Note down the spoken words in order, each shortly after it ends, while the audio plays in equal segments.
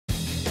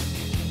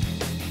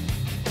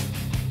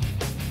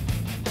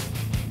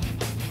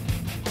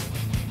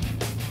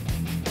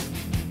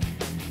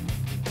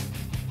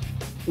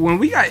when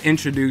we got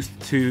introduced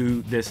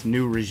to this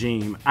new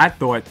regime, I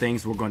thought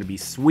things were going to be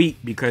sweet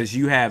because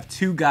you have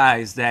two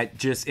guys that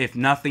just, if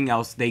nothing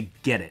else, they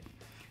get it.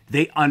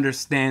 They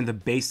understand the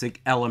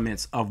basic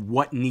elements of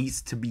what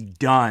needs to be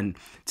done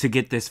to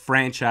get this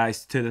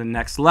franchise to the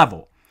next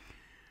level.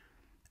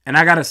 And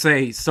I got to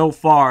say, so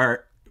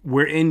far,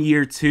 we're in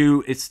year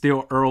 2. It's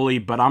still early,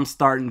 but I'm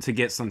starting to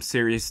get some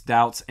serious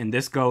doubts. And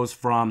this goes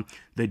from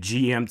the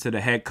GM to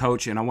the head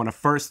coach. And I want to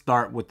first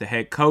start with the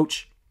head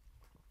coach.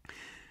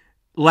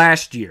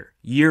 Last year,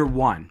 year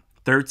 1,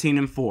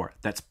 13-4.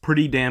 That's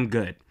pretty damn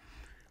good.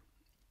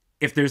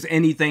 If there's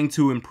anything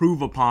to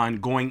improve upon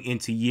going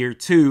into year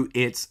 2,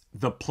 it's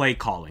the play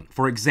calling.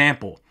 For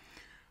example,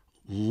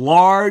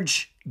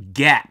 large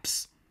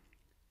gaps,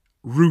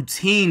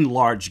 routine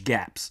large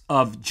gaps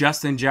of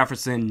Justin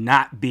Jefferson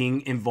not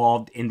being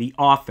involved in the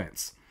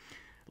offense.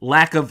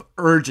 Lack of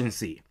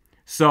urgency.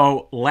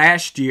 So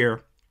last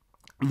year,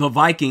 the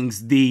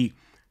Vikings, the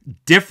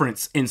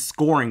difference in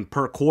scoring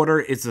per quarter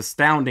is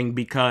astounding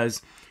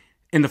because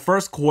in the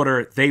first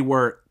quarter, they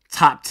were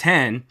top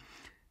 10.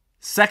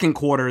 Second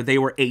quarter, they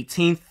were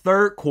 18th.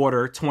 Third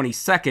quarter,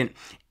 22nd.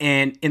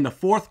 And in the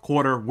fourth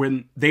quarter,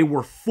 when they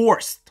were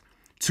forced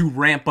to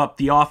ramp up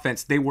the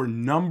offense, they were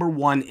number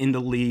 1 in the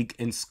league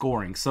in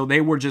scoring. So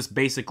they were just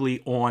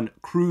basically on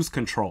cruise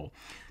control.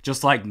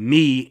 Just like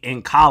me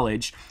in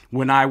college,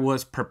 when I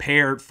was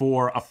prepared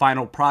for a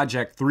final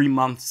project 3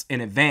 months in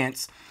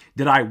advance,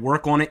 did I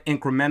work on it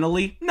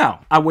incrementally? No.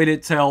 I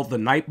waited till the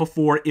night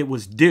before it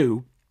was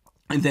due,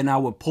 and then I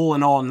would pull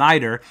an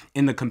all-nighter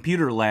in the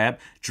computer lab,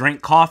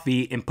 drink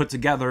coffee, and put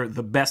together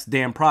the best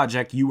damn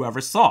project you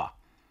ever saw.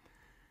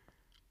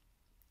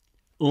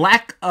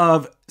 Lack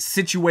of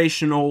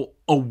situational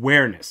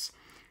awareness.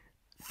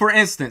 For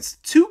instance,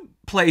 2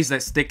 plays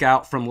that stick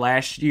out from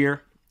last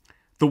year,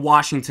 the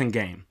Washington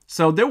game.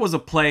 So there was a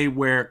play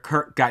where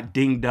Kirk got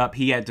dinged up.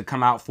 He had to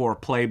come out for a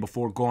play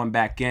before going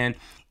back in.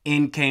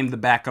 In came the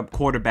backup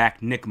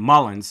quarterback, Nick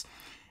Mullins.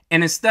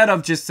 And instead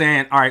of just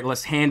saying, all right,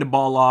 let's hand the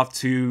ball off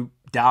to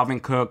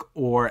Dalvin Cook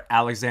or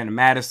Alexander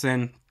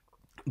Madison,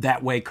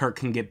 that way Kirk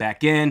can get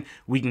back in,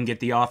 we can get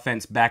the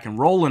offense back and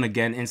rolling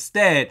again.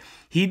 Instead,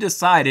 he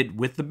decided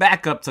with the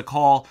backup to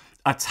call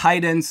a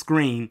tight end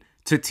screen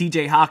to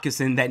TJ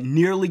Hawkinson that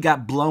nearly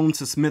got blown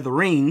to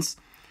smithereens,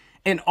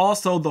 and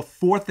also the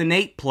 4th and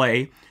 8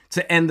 play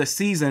to end the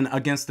season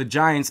against the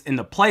Giants in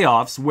the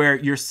playoffs, where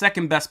your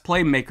second best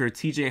playmaker,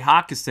 TJ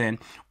Hawkinson,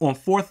 on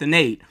 4th and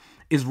 8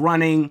 is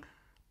running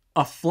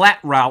a flat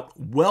route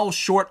well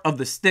short of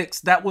the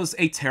sticks. That was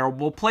a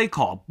terrible play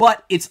call,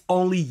 but it's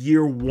only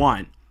year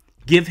 1.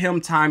 Give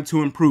him time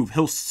to improve.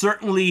 He'll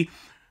certainly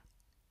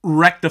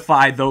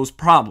rectify those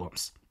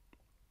problems.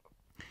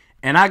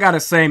 And I gotta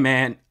say,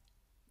 man,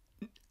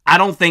 I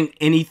don't think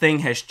anything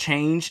has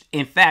changed.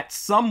 In fact,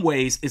 some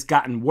ways it's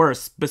gotten worse,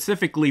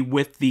 specifically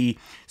with the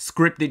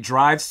scripted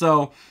drive.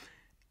 So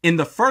in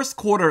the first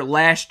quarter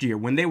last year,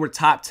 when they were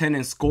top 10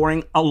 in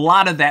scoring,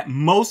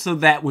 most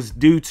of that was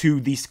due to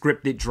the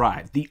scripted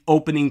drive, the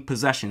opening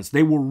possessions.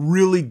 They were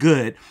really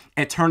good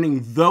at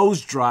turning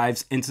those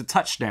drives into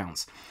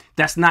touchdowns.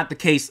 That's not the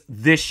case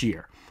this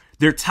year.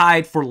 They're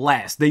tied for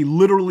last. They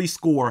literally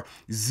score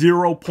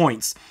 0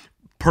 points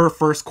per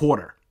first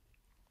quarter.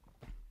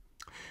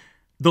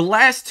 The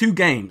last 2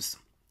 games,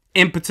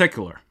 in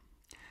particular,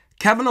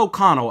 Kevin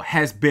O'Connell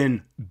has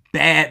been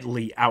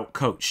badly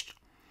outcoached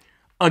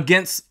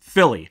against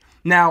Philly.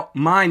 Now,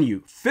 mind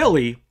you,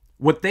 Philly,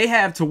 what they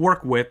have to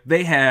work with,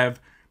 they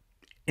have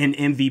an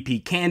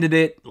MVP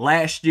candidate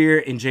last year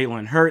in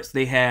Jalen Hurts.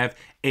 They have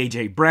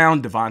A.J.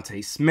 Brown,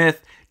 Devontae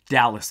Smith,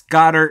 Dallas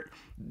Goedert,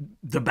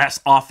 the best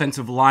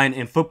offensive line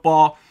in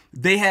football.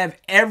 They have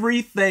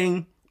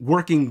everything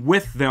working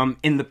with them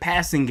in the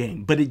passing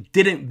game, but it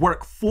didn't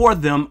work for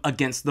them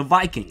against the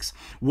Vikings.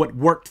 What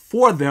worked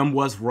for them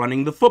was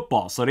running the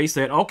football. So they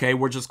said, okay,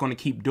 we're just going to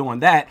keep doing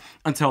that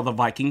until the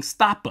Vikings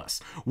stop us.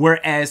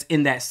 Whereas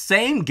in that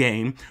same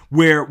game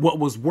where what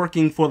was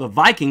working for the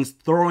Vikings,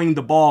 throwing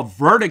the ball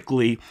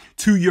vertically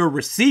to your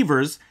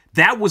receivers,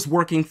 that was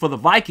working for the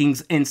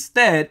Vikings.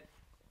 Instead,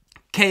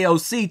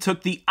 KOC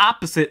took the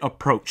opposite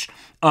approach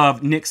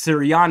of Nick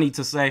Sirianni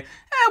to say,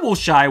 we'll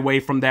shy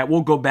away from that.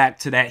 We'll go back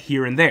to that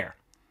here and there.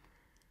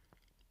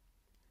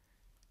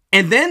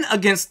 And then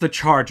against the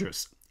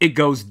Chargers, it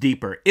goes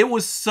deeper. It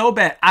was so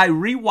bad. I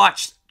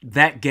rewatched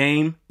that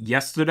game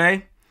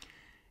yesterday.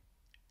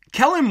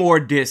 Kellen Moore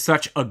did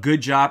such a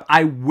good job.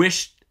 I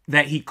wish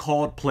that he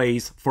called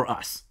plays for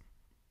us.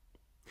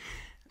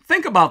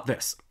 Think about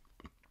this.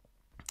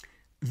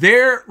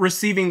 Their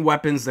receiving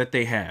weapons that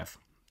they have,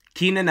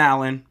 Keenan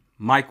Allen,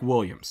 Mike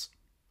Williams,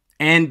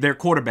 and their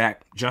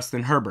quarterback,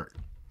 Justin Herbert.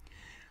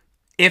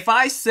 If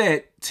I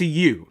said to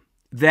you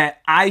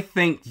that I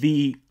think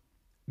the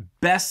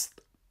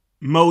best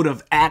mode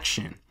of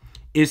action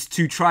is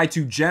to try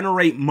to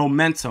generate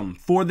momentum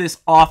for this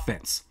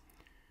offense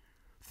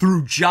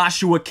through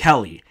Joshua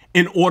Kelly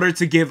in order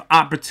to give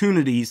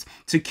opportunities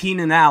to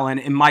Keenan Allen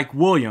and Mike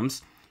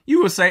Williams,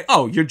 you would say,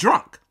 oh, you're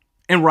drunk,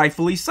 and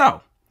rightfully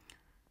so.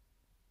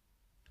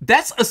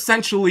 That's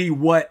essentially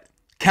what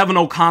Kevin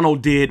O'Connell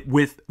did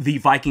with the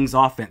Vikings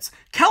offense.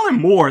 Kellen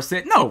Moore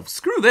said, no,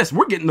 screw this.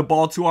 We're getting the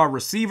ball to our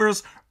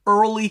receivers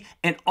early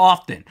and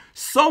often.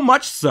 So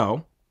much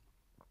so,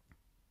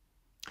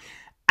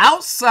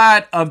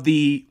 outside of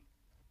the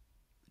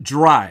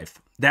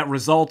drive that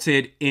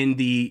resulted in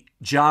the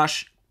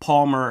Josh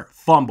Palmer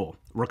fumble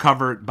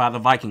recovered by the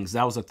Vikings,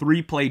 that was a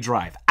 3-play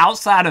drive.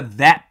 Outside of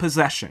that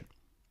possession,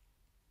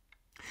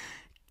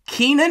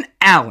 Keenan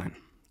Allen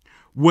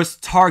was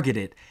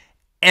targeted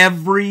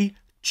every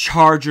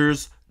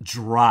Chargers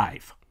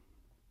drive.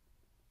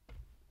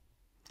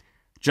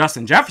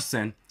 Justin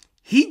Jefferson,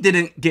 he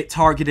didn't get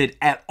targeted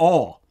at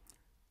all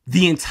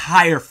the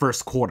entire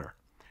first quarter.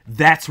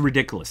 That's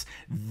ridiculous.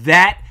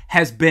 That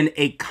has been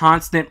a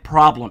constant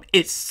problem.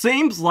 It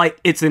seems like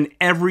it's an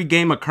every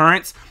game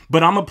occurrence,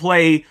 but I'm going to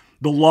play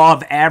the law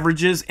of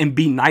averages and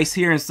be nice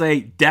here and say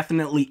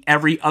definitely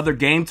every other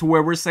game, to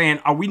where we're saying,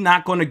 are we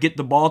not going to get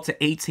the ball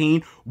to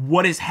 18?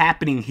 What is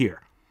happening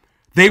here?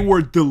 They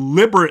were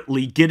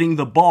deliberately getting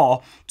the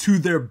ball to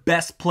their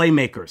best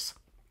playmakers.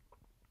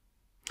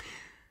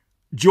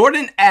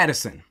 Jordan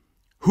Addison,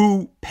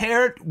 who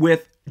paired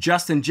with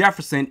Justin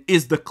Jefferson,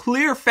 is the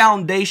clear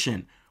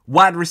foundation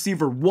wide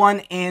receiver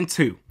 1 and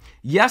 2.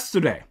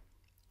 Yesterday,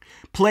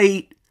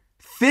 played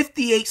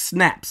 58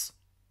 snaps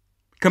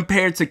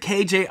compared to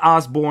KJ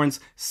Osborne's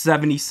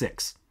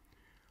 76.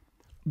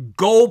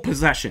 Goal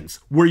possessions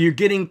where you're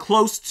getting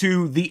close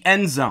to the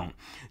end zone.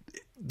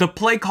 The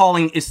play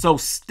calling is so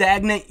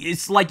stagnant.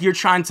 It's like you're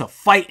trying to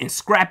fight and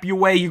scrap your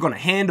way. You're going to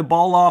hand the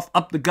ball off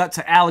up the gut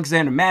to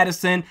Alexander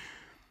Mattison.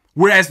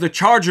 Whereas the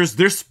Chargers,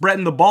 they're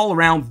spreading the ball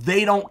around.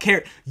 They don't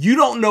care. You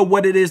don't know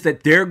what it is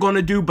that they're going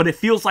to do, but it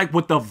feels like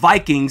with the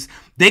Vikings,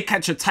 they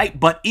catch a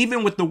tight butt.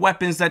 Even with the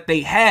weapons that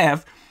they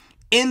have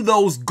in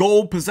those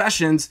goal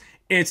possessions,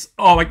 it's,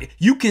 oh, like,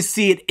 you can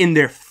see it in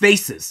their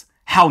faces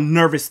how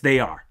nervous they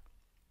are.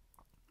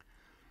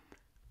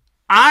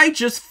 I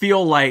just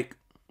feel like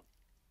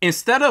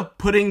instead of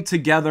putting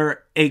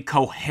together a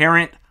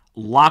coherent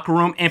locker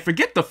room, and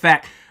forget the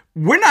fact,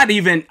 we're not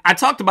even, I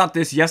talked about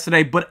this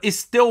yesterday, but it's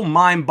still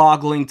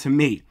mind-boggling to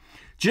me.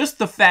 Just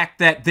the fact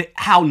that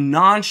how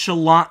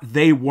nonchalant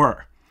they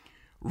were,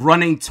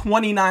 running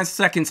 29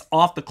 seconds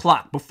off the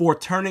clock before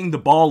turning the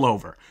ball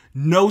over.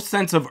 No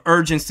sense of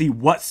urgency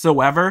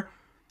whatsoever.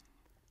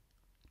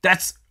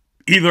 That's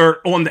either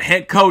on the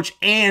head coach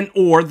and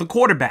or the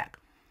quarterback.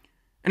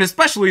 And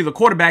especially the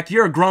quarterback,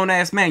 you're a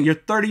grown-ass man. You're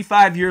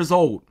 35 years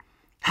old.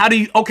 How do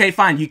you, okay,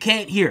 fine, you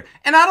can't hear.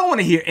 And I don't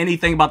want to hear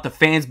anything about the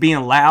fans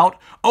being loud.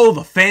 Oh,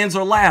 the fans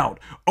are loud.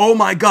 Oh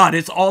my God,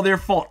 it's all their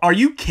fault. Are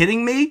you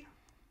kidding me?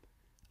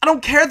 I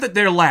don't care that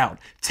they're loud.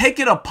 Take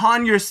it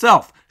upon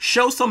yourself.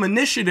 Show some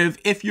initiative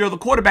if you're the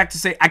quarterback to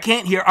say, I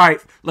can't hear. All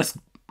right, let's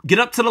get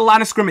up to the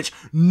line of scrimmage.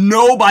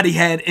 Nobody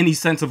had any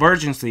sense of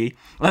urgency.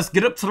 Let's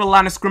get up to the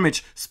line of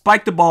scrimmage,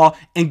 spike the ball,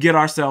 and get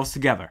ourselves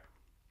together.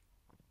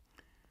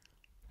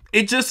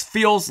 It just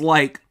feels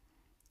like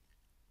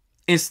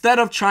instead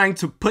of trying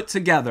to put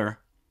together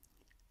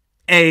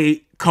a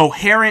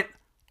coherent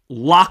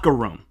locker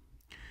room,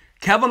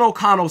 Kevin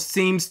O'Connell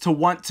seems to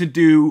want to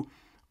do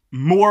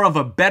more of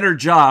a better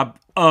job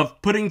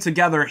of putting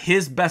together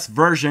his best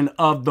version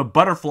of the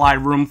butterfly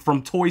room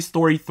from Toy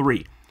Story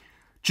 3.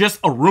 Just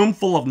a room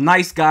full of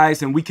nice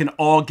guys and we can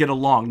all get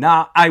along.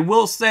 Now, I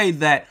will say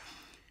that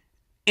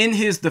in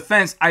his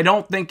defense, I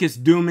don't think it's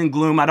doom and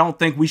gloom. I don't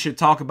think we should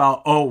talk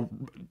about,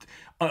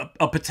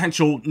 a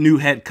potential new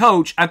head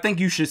coach. I think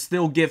you should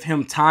still give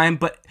him time.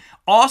 But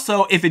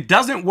also, if it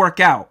doesn't work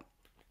out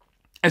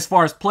as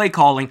far as play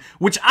calling,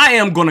 which I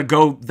am going to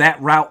go that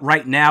route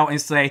right now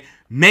and say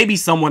maybe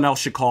someone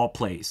else should call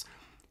plays.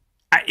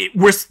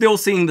 We're still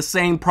seeing the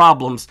same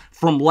problems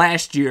from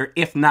last year,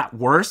 if not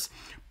worse.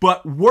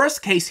 But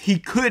worst case, he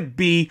could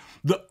be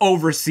the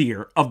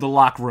overseer of the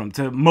locker room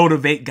to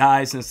motivate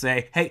guys and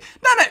say, hey,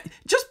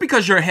 just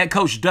because you're a head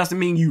coach doesn't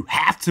mean you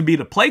have to be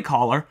the play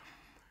caller.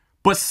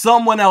 But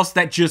someone else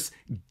that just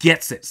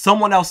gets it.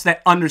 Someone else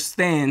that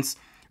understands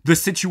the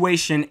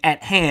situation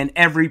at hand,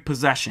 every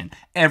possession,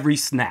 every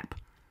snap.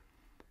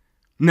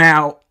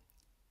 Now,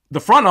 the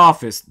front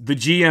office, the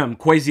GM,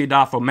 Kwesi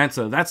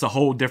Adolfo-Mensah, that's a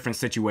whole different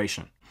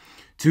situation.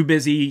 Too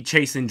busy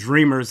chasing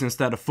dreamers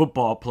instead of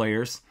football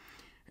players.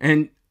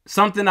 And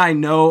something I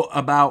know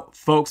about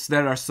folks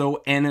that are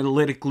so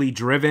analytically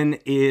driven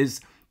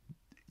is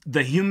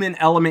the human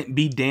element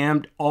be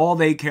damned. All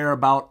they care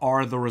about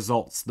are the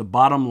results, the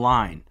bottom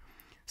line.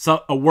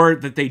 So a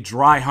word that they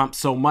dry hump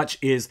so much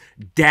is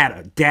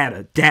data,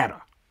 data,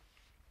 data.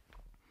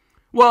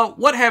 Well,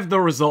 what have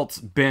the results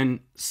been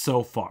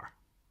so far?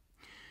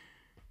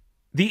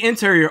 The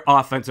interior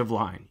offensive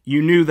line,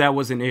 you knew that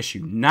was an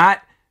issue.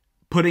 Not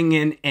putting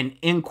in an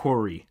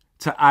inquiry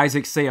to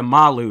Isaac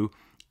Seumalo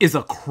is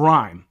a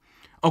crime.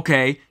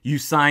 Okay, you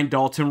signed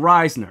Dalton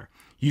Reisner.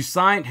 You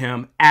signed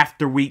him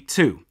after week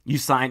 2. You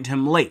signed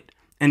him late,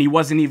 and he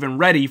wasn't even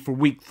ready for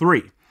week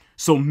 3.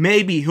 So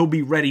maybe he'll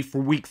be ready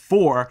for week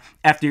 4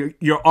 after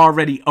you're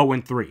already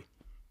 0-3.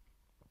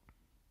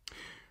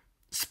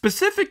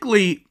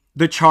 Specifically,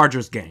 the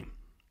Chargers game.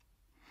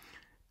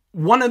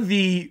 one of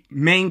the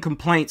main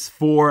complaints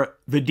for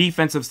the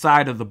defensive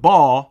side of the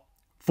ball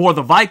for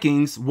the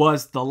Vikings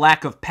was the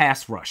lack of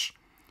pass rush.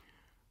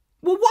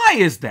 Well, why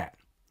is that?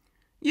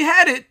 You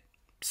had it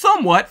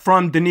somewhat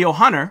from Danielle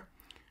Hunter,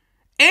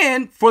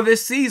 and for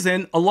this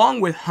season,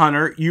 along with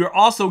Hunter, you're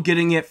also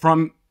getting it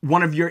from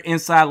one of your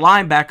inside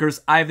linebackers,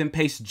 Ivan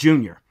Pace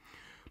Jr.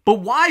 But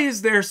why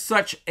is there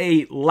such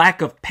a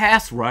lack of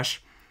pass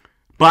rush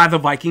by the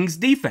Vikings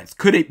defense?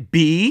 Could it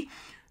be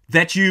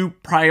that you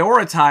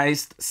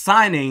prioritized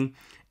signing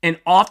an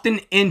often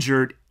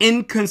injured,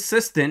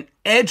 inconsistent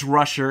edge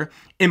rusher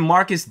in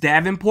Marcus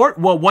Davenport?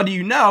 Well, what do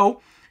you know?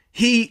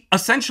 He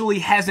essentially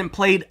hasn't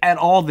played at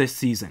all this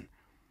season.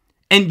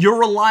 And you're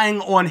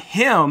relying on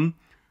him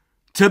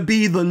to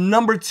be the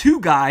number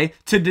 2 guy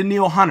to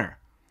Danielle Hunter.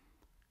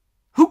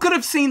 Who could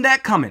have seen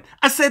that coming?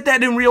 I said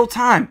that in real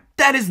time.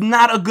 That is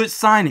not a good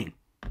signing.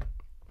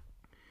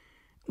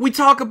 We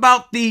talk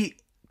about the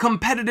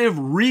competitive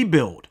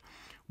rebuild.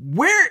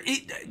 We're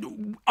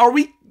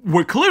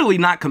clearly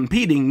not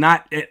competing,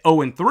 not at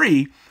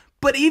 0-3,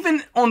 but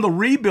even on the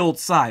rebuild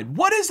side,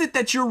 what is it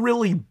that you're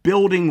really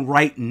building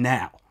right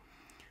now?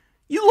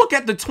 You look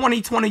at the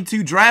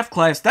 2022 draft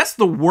class, that's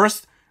the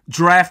worst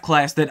draft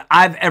class that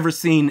I've ever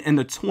seen in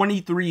the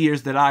 23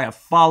 years that I have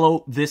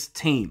followed this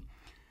team.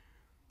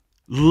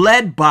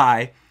 Led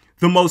by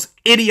the most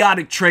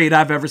idiotic trade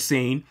I've ever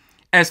seen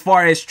as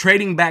far as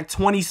trading back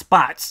 20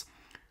 spots,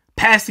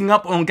 passing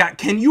up on God.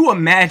 Can you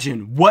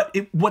imagine what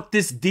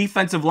this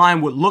defensive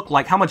line would look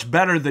like, how much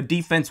better the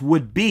defense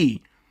would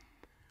be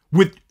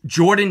with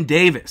Jordan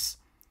Davis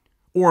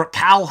or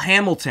Kyle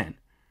Hamilton?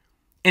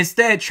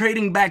 Instead,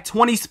 trading back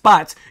 20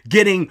 spots,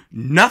 getting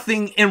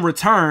nothing in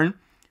return.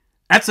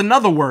 That's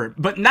another word,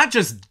 but not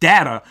just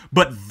data,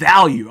 but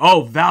value.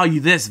 Oh, value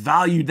this,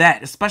 value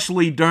that,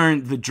 especially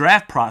during the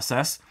draft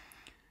process.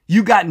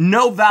 You got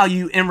no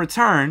value in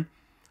return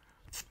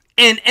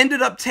and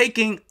ended up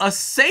taking a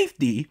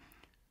safety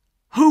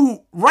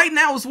who right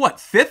now is what?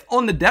 5th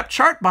on the depth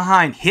chart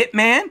behind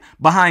Hitman,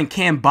 behind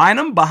Cam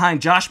Bynum,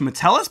 behind Josh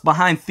Metellus,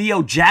 behind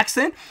Theo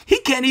Jackson. He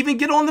can't even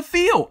get on the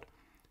field.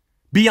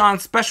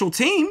 Beyond special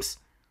teams,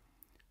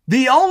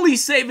 the only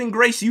saving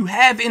grace you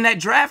have in that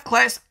draft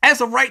class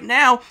as of right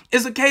now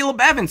is a Caleb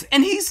Evans,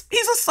 and he's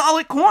a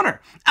solid corner.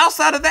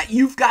 Outside of that,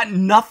 you've got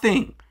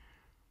nothing.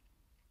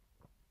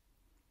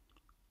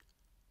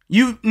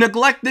 You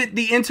neglected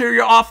the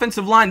interior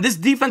offensive line. This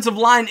defensive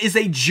line is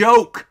a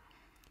joke.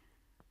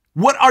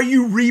 What are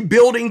you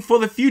rebuilding for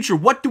the future?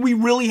 What do we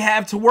really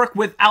have to work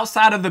with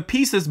outside of the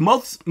pieces,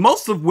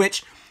 most of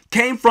which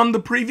came from the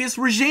previous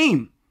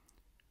regime?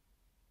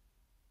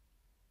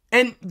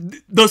 And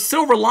the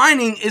silver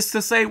lining is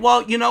to say,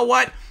 well, you know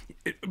what?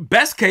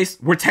 Best case,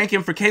 we're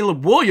tanking for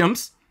Caleb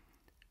Williams.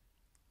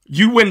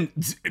 You win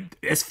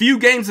as few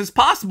games as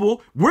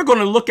possible. We're going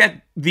to look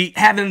at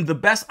having the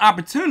best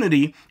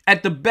opportunity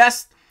at the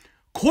best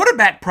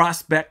quarterback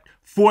prospect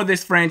for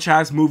this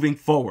franchise moving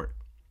forward.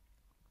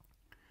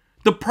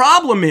 The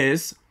problem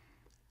is,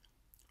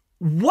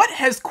 what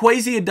has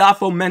Kwesi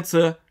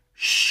Adofo-Mensah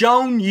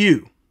shown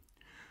you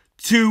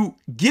to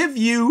give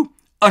you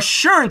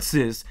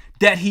assurances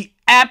that he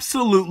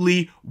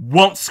absolutely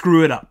won't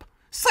screw it up?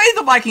 Say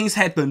the Vikings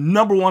had the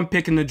number 1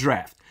 pick in the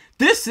draft.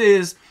 This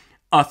is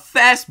a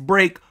fast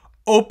break,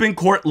 open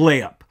court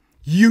layup.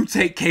 You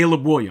take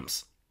Caleb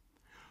Williams.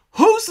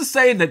 Who's to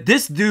say that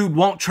this dude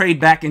won't trade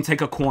back and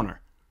take a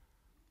corner?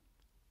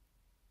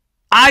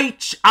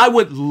 I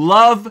would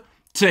love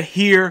to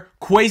hear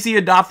Kwesi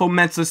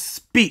Adofo-Mensah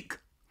speak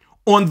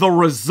on the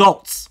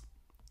results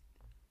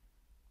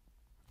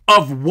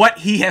of what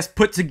he has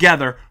put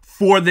together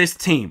for this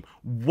team.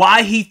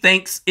 Why he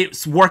thinks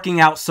it's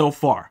working out so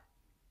far.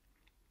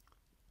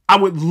 I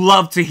would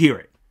love to hear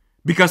it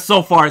because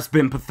so far it's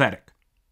been pathetic.